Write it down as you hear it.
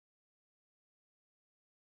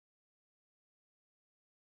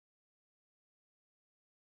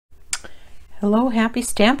Hello, happy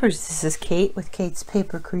stampers. This is Kate with Kate's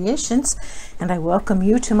Paper Creations, and I welcome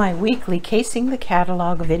you to my weekly Casing the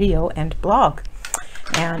Catalog video and blog.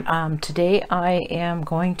 And today I am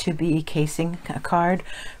going to be casing a card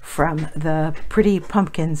from the Pretty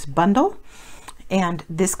Pumpkins bundle. And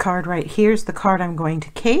this card right here is the card I'm going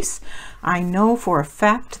to case. I know for a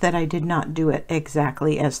fact that I did not do it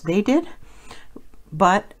exactly as they did,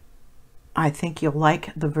 but I think you'll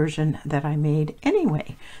like the version that I made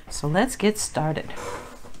anyway. So let's get started.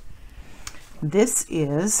 This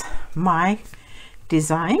is my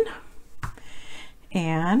design,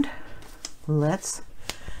 and let's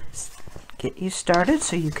get you started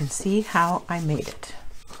so you can see how I made it.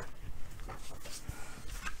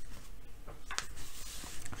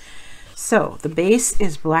 So the base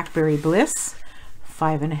is Blackberry Bliss,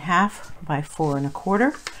 5.5 by 4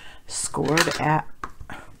 1/4, scored at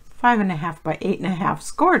 5.5 by 8.5,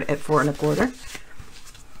 scored at 4 1/4.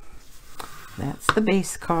 That's the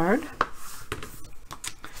base card.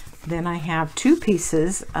 Then I have two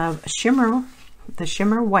pieces of shimmer, the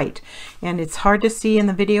shimmer white, and it's hard to see in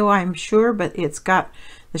the video, I'm sure, but it's got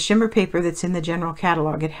the shimmer paper that's in the general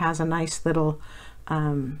catalog. It has a nice little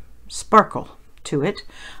sparkle to it.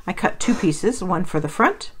 I cut two pieces, one for the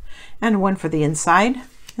front and one for the inside,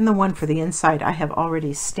 and the one for the inside I have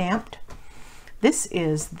already stamped. This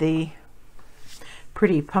is the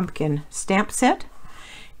Pretty Pumpkin stamp set,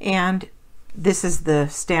 and this is the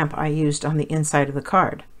stamp I used on the inside of the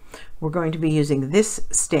card. We're going to be using this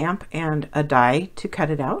stamp and a die to cut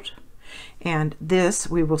it out, and this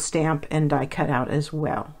we will stamp and die cut out as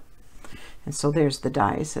well. And so there's the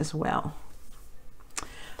dies as well.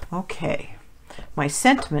 Okay, my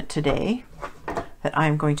sentiment today that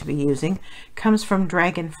I'm going to be using comes from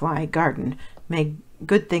Dragonfly Garden. May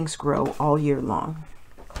good things grow all year long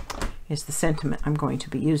is the sentiment I'm going to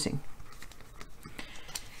be using.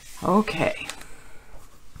 Okay,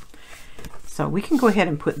 so we can go ahead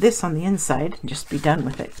and put this on the inside and just be done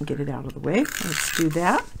with it and get it out of the way. Let's do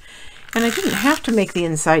that. And I didn't have to make the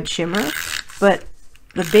inside shimmer, but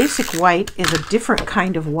the basic white is a different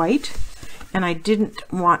kind of white, and I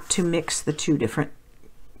didn't want to mix the two different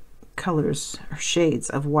colors or shades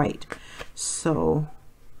of white, so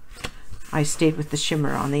I stayed with the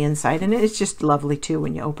shimmer on the inside, and it's just lovely too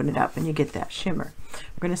when you open it up and you get that shimmer.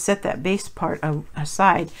 We're going to set that base part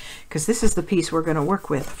aside because this is the piece we're going to work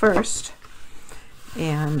with first.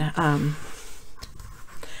 And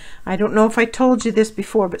I don't know if I told you this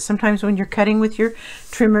before, but sometimes when you're cutting with your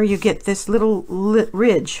trimmer you get this little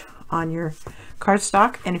ridge on your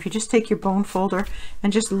cardstock, and if you just take your bone folder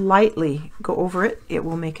and just lightly go over it, it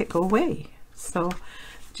will make it go away. So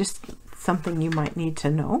just something you might need to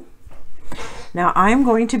know. Now I'm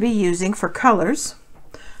going to be using, for colors,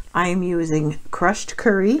 I'm using Crushed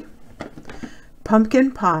Curry,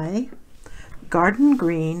 Pumpkin Pie, Garden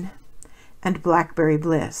Green, and Blackberry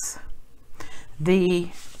Bliss.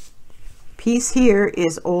 The piece here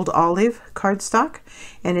is Old Olive cardstock,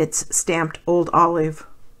 and it's stamped Old Olive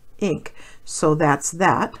ink, so that's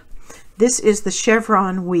that. This is the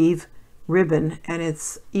Chevron Weave ribbon, and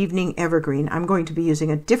it's Evening Evergreen. I'm going to be using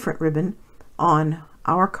a different ribbon on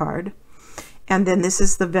our card. And then this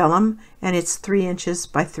is the vellum, and it's 3 inches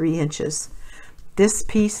by 3 inches. This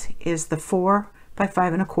piece is the 4 by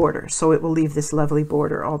 5 1/4, so it will leave this lovely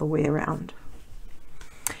border all the way around.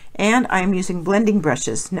 And I'm using blending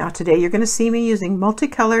brushes. Now today you're going to see me using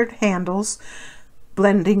multicolored handles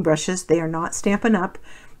blending brushes. They are not Stampin' Up.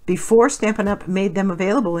 Before Stampin' Up made them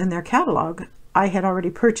available in their catalog, I had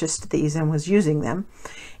already purchased these and was using them,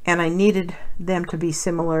 and I needed them to be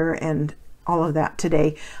similar and all of that.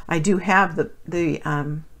 Today I do have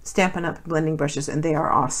the Stampin' Up blending brushes, and they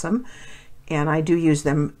are awesome, and I do use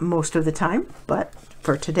them most of the time, but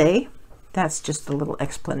for today that's just a little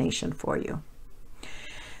explanation for you.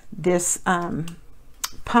 This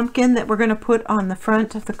pumpkin that we're going to put on the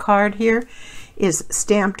front of the card here is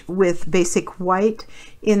stamped with basic white.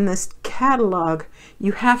 In this catalog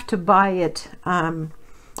you have to buy it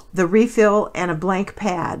the refill and a blank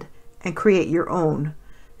pad and create your own.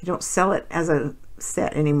 They don't sell it as a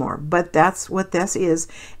set anymore, but that's what this is,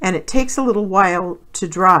 and it takes a little while to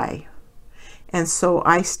dry, and so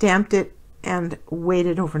I stamped it and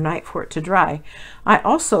waited overnight for it to dry. I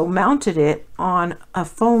also mounted it on a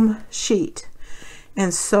foam sheet,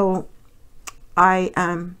 and so I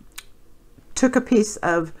took a piece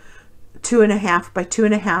of 2.5 by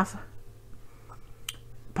 2.5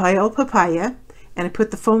 Pile Papaya, and I put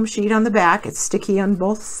the foam sheet on the back. It's sticky on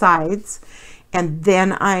both sides, and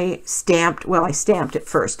then I stamped, well, I stamped it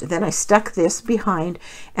first, then I stuck this behind,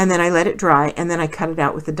 and then I let it dry, and then I cut it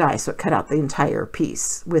out with the die, so it cut out the entire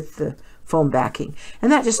piece with the foam backing,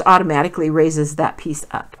 and that just automatically raises that piece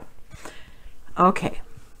up. Okay,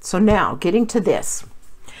 so now getting to this.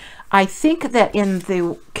 I think that in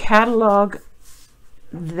the catalog,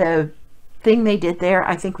 the thing they did there,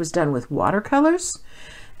 I think was done with watercolors,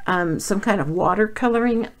 some kind of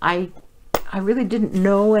watercoloring. I really didn't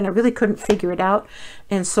know, and I really couldn't figure it out,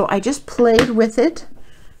 and so I just played with it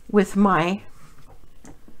with my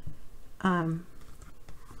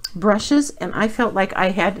brushes, and I felt like I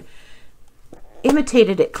had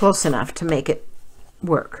imitated it close enough to make it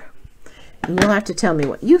work. And you'll have to tell me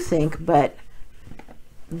what you think, but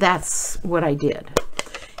that's what I did.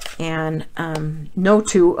 And no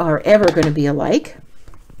two are ever going to be alike,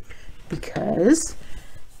 because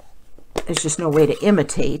there's just no way to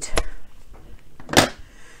imitate.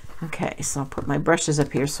 Okay, so I'll put my brushes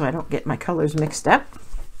up here so I don't get my colors mixed up.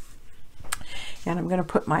 And I'm going to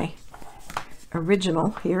put my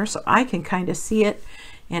original here so I can kind of see it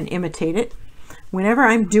and imitate it. Whenever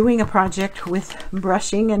I'm doing a project with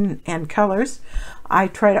brushing and colors, I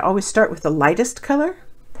try to always start with the lightest color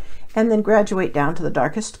and then graduate down to the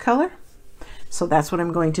darkest color. So that's what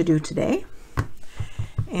I'm going to do today.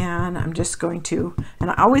 And I'm just going to, and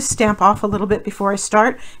I always stamp off a little bit before I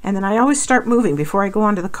start, and then I always start moving before I go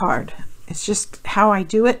onto the card. It's just how I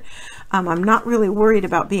do it. I'm not really worried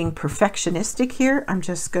about being perfectionistic here. I'm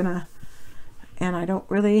just gonna, and I don't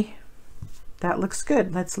really, that looks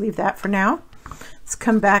good. Let's leave that for now. Let's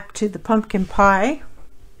come back to the pumpkin pie.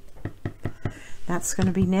 That's going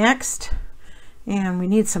to be next. And we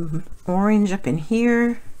need some orange up in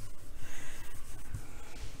here.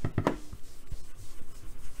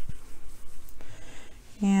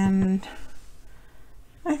 And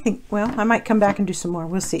I think, well, I might come back and do some more.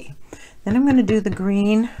 We'll see. Then I'm going to do the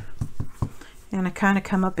green. And I kind of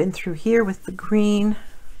come up in through here with the green.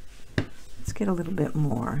 Let's get a little bit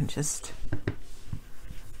more and just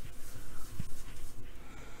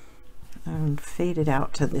fade it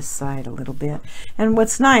out to this side a little bit. And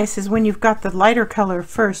what's nice is when you've got the lighter color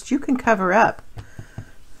first, you can cover up.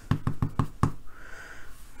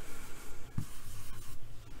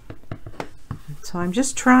 So I'm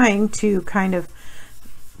just trying to kind of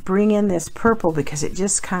bring in this purple because it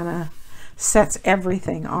just kind of sets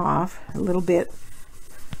everything off a little bit.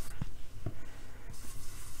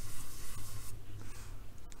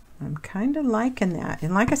 I'm kind of liking that.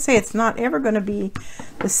 And like I say, it's not ever going to be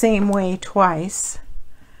the same way twice.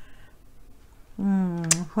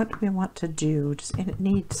 What do we want to do? Does it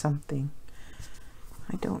need something?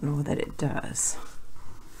 I don't know that it does.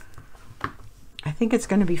 I think it's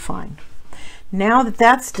going to be fine. Now that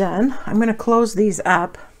that's done, I'm going to close these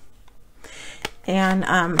up. And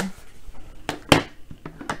I'm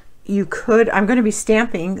going to be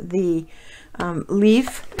stamping the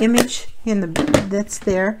leaf image in the that's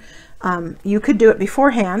there. You could do it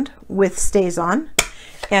beforehand with StazOn,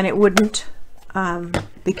 and it wouldn't,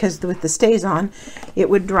 because with the StazOn it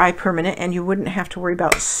would dry permanent, and you wouldn't have to worry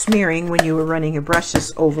about smearing when you were running your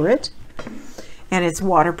brushes over it. And it's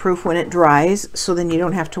waterproof when it dries, so then you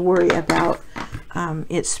don't have to worry about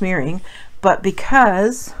it smearing. But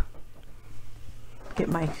because, get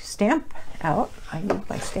my stamp out, I need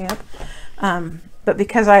my stamp, but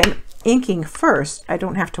because I'm inking first, I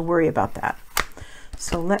don't have to worry about that.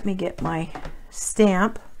 So let me get my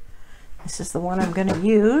stamp. This is the one I'm going to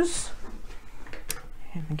use.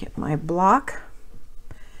 And get my block.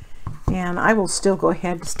 And I will still go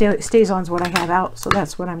ahead, StazOn's what I have out, so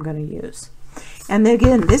that's what I'm going to use. And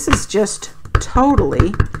again, this is just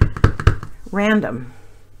totally random.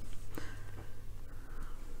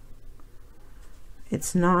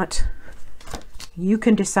 It's not, you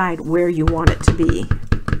can decide where you want it to be.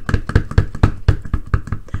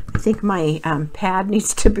 I think my pad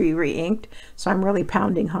needs to be re-inked, so I'm really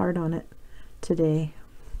pounding hard on it today.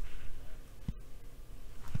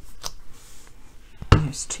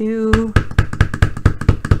 There's two.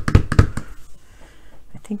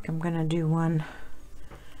 I think I'm going to do one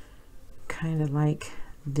kind of like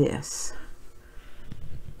this.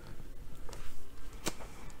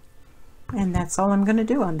 And that's all I'm going to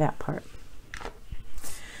do on that part.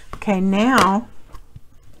 Okay, now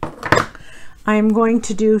I'm going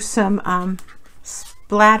to do some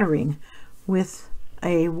splattering with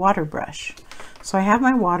a water brush. So I have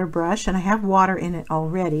my water brush and I have water in it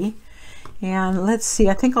already. And let's see,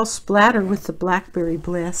 I think I'll splatter with the Blackberry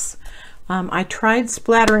Bliss. I tried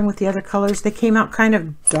splattering with the other colors. They came out kind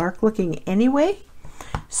of dark looking anyway.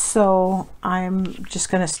 So I'm just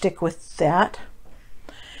going to stick with that.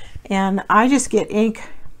 And I just get ink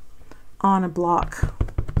on a block.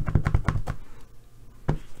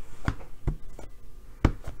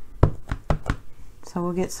 So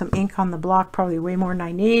we'll get some ink on the block, probably way more than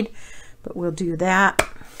I need, but we'll do that.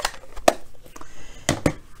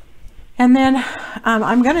 And then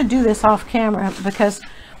I'm going to do this off camera because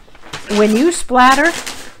when you splatter,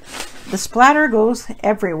 the splatter goes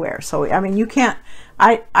everywhere. So, I mean, you can't,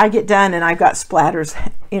 I get done and I've got splatters,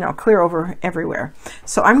 you know, clear over everywhere.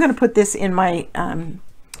 So I'm going to put this in my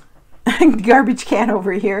garbage can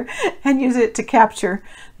over here and use it to capture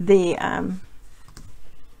the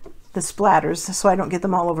splatters so I don't get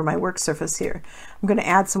them all over my work surface here. I'm going to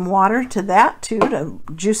add some water to that too to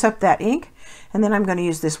juice up that ink. And then I'm going to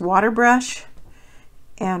use this water brush,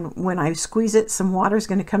 and when I squeeze it, some water is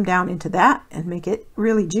going to come down into that and make it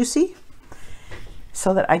really juicy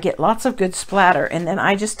so that I get lots of good splatter. And then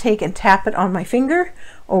I just take and tap it on my finger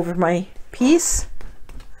over my piece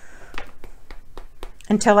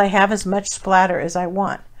until I have as much splatter as I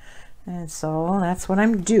want. And so that's what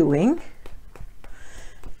I'm doing.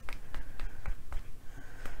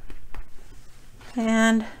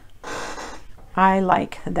 And I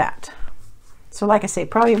like that. So like I say,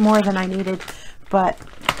 probably more than I needed, but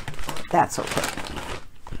that's okay.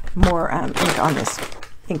 More ink on this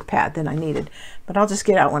ink pad than I needed. But I'll just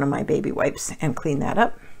get out one of my baby wipes and clean that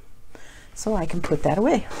up so I can put that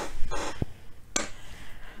away.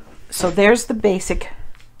 So there's the basic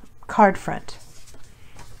card front.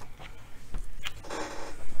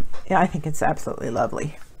 Yeah, I think it's absolutely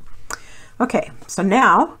lovely. Okay, so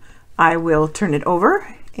now I will turn it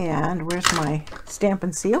over, and where's my stamp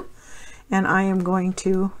and seal? And I am going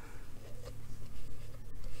to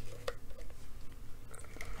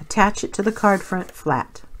attach it to the card front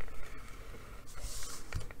flat.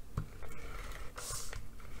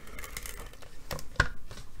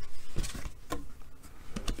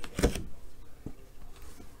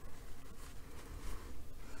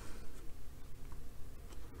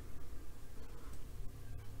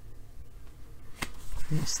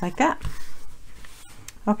 Just like that.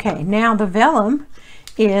 Okay, now the vellum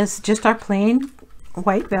is just our plain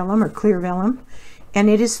white vellum or clear vellum, and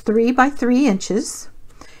it is 3 by 3 inches.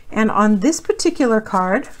 And on this particular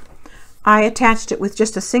card, I attached it with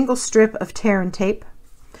just a single strip of tear and tape.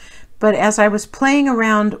 But as I was playing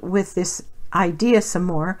around with this idea some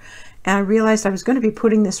more, and I realized I was going to be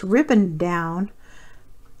putting this ribbon down,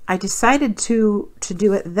 I decided to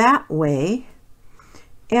do it that way.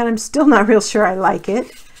 And I'm still not real sure I like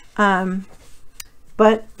it.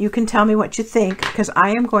 But you can tell me what you think, because I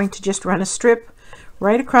am going to just run a strip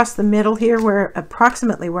right across the middle here, where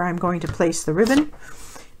approximately where I'm going to place the ribbon.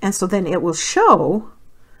 And so then it will show,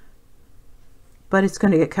 but it's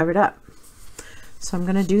going to get covered up. So I'm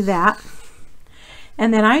going to do that.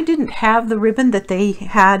 And then I didn't have the ribbon that they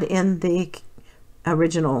had in the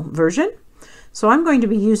original version. So I'm going to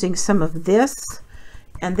be using some of this.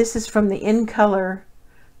 And this is from the In Color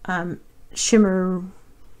shimmer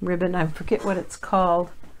ribbon. I forget what it's called.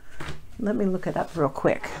 Let me look it up real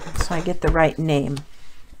quick so I get the right name.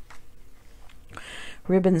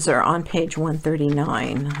 Ribbons are on page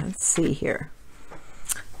 139. Let's see here.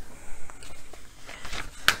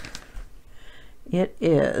 It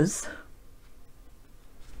is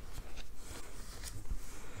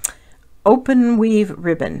Open Weave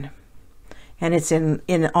ribbon. And it's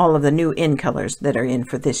in all of the new In Colors that are in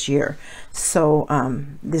for this year. So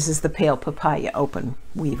this is the Pale Papaya Open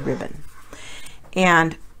Weave ribbon.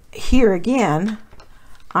 And here again,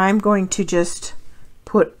 I'm going to just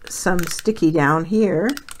put some sticky down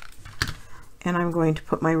here. And I'm going to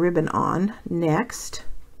put my ribbon on next.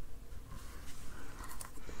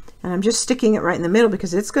 And I'm just sticking it right in the middle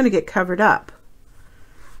because it's going to get covered up.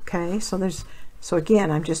 Okay, so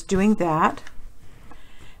again, I'm just doing that.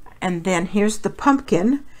 And then here's the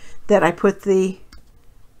pumpkin that I put the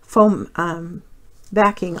foam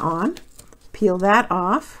backing on. Peel that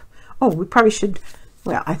off. Oh, we probably should,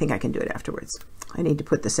 well, I think I can do it afterwards. I need to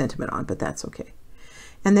put the sentiment on, but that's okay.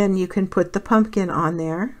 And then you can put the pumpkin on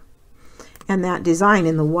there. And that design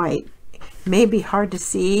in the white may be hard to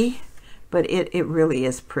see, but it really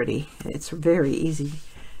is pretty. It's very easy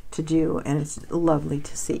to do, and it's lovely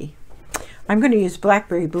to see. I'm going to use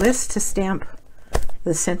Blackberry Bliss to stamp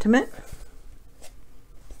the sentiment.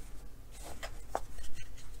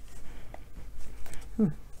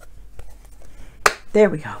 There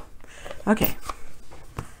we go. Okay.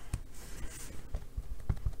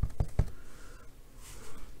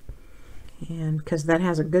 And because that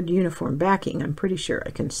has a good uniform backing, I'm pretty sure I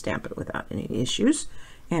can stamp it without any issues.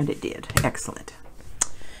 And it did. Excellent.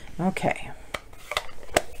 Okay.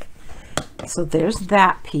 So there's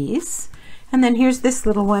that piece. And then here's this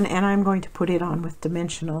little one, and I'm going to put it on with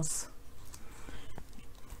dimensionals.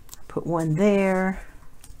 Put one there,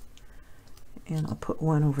 and I'll put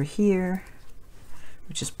one over here,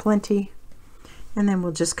 which is plenty. And then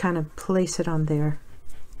we'll just kind of place it on there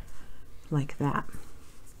like that.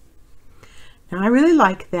 Now I really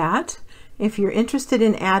like that. If you're interested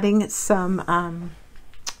in adding some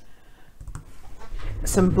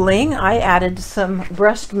bling, I added some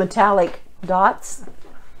brushed metallic dots,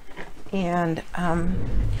 and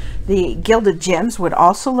the gilded gems would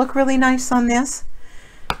also look really nice on this,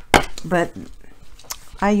 but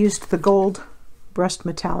I used the gold brushed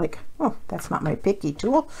metallic. Oh, that's not my picky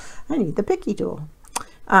tool. I need the picky tool.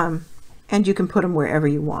 And you can put them wherever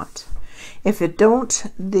you want. If you don't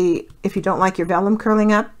like your vellum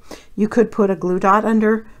curling up, you could put a glue dot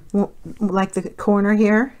under, like the corner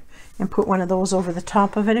here, and put one of those over the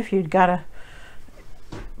top of it if you'd got a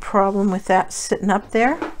problem with that sitting up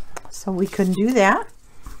there. So we couldn't do that.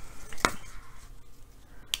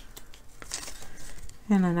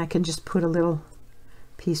 And then I can just put a little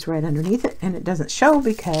piece right underneath it, and it doesn't show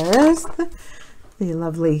because the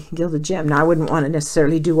lovely gilded gem. Now I wouldn't want to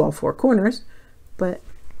necessarily do all 4 corners, but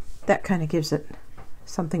that kind of gives it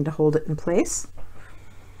something to hold it in place.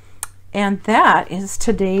 And that is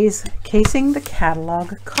today's Casing the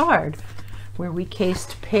Catalog card, where we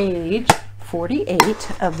cased page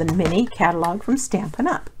 48 of the mini catalog from Stampin'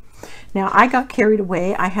 Up! Now I got carried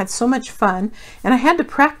away. I had so much fun, and I had to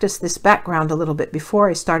practice this background a little bit before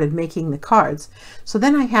I started making the cards. So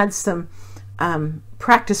then I had some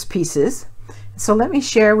practice pieces. So let me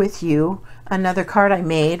share with you another card I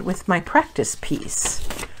made with my practice piece.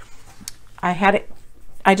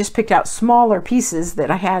 I just picked out smaller pieces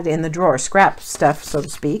that I had in the drawer, scrap stuff, so to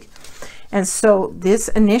speak. And so this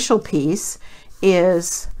initial piece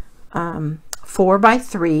is 4 by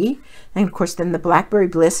 3, and of course then the Blackberry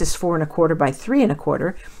Bliss is 4 1/4 by 3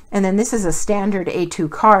 1/4, and then this is a standard A2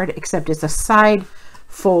 card, except it's a side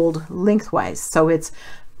fold lengthwise, so it's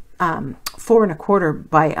 4 1/4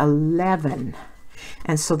 by 11,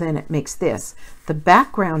 and so then it makes this. The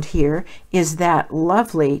background here is that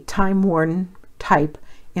lovely time-worn type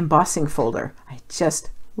embossing folder. I just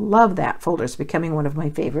love that folder. It's becoming one of my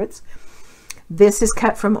favorites. This is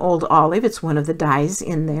cut from Old Olive. It's one of the dies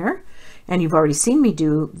in there. And you've already seen me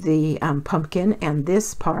do the pumpkin and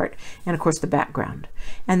this part, and of course the background.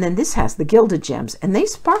 And then this has the gilded gems, and they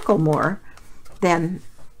sparkle more than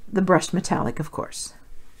the brushed metallic, of course.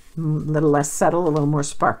 A little less subtle, a little more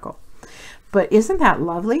sparkle. But isn't that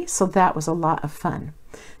lovely? So that was a lot of fun.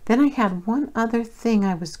 Then I had one other thing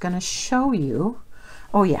I was going to show you.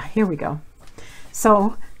 Oh yeah, here we go.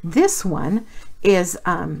 So this one is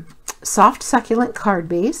soft succulent card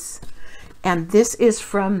base, and this is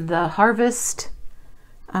from the Harvest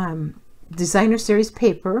Designer Series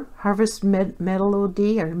paper, Harvest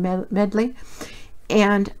Melody or Medley,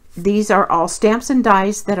 and these are all stamps and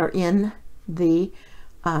dies that are in the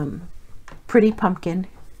Pretty Pumpkin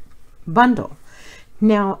bundle.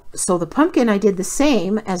 Now, so the pumpkin I did the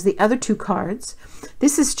same as the other 2 cards.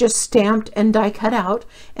 This is just stamped and die cut out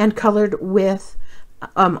and colored with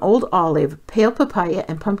Old Olive, Pale Papaya,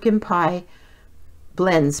 and Pumpkin Pie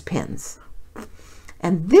blends pens.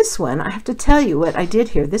 And this one, I have to tell you what I did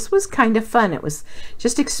here. This was kind of fun. It was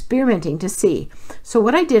just experimenting to see. So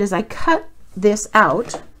what I did is I cut this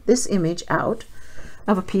out, this image out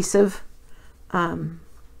of a piece of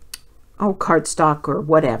cardstock or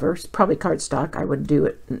whatever. It's probably cardstock. I would do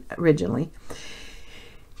it originally.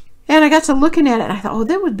 And I got to looking at it, and I thought, oh,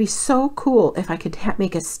 that would be so cool if I could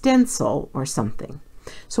make a stencil or something.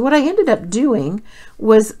 So what I ended up doing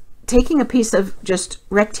was taking a piece of just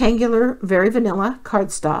rectangular, very vanilla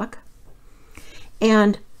cardstock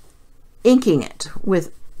and inking it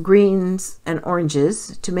with greens and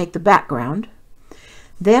oranges to make the background.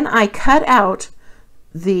 Then I cut out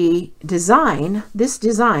the design, this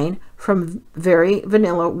design, from Very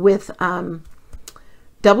Vanilla with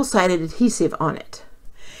double-sided adhesive on it.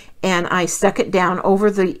 And I stuck it down over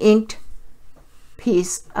the inked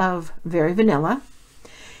piece of Very Vanilla,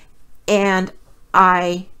 and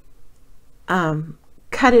I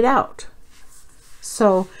cut it out.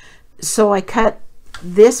 So I cut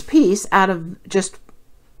this piece out of just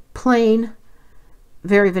plain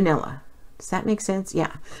Very Vanilla. Does that make sense?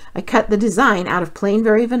 Yeah. I cut the design out of plain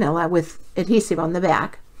Very Vanilla with adhesive on the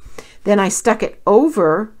back. Then I stuck it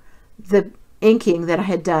over the inking that I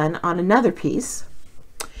had done on another piece.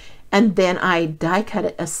 And then I die cut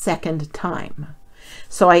it a second time.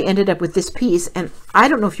 So I ended up with this piece, and I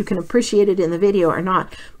don't know if you can appreciate it in the video or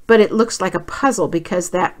not, but it looks like a puzzle because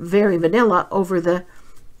that Very Vanilla over the,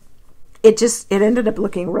 it ended up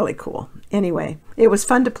looking really cool. Anyway, it was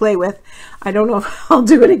fun to play with. I don't know if I'll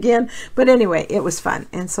do it again, but anyway, it was fun.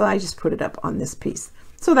 And so I just put it up on this piece.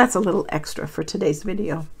 So that's a little extra for today's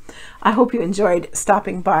video. I hope you enjoyed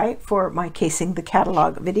stopping by for my Casing the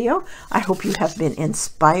Catalog video. I hope you have been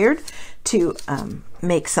inspired to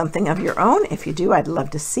make something of your own. If you do, I'd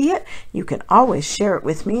love to see it. You can always share it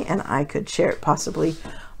with me, and I could share it possibly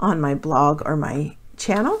on my blog or my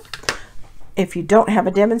channel. If you don't have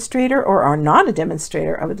a demonstrator or are not a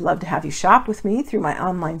demonstrator, I would love to have you shop with me through my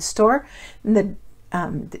online store. And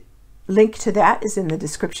the link to that is in the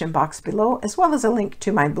description box below, as well as a link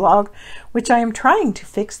to my blog, which I am trying to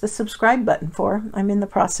fix the subscribe button for. I'm in the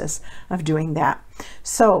process of doing that.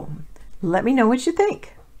 So let me know what you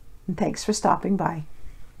think. And thanks for stopping by.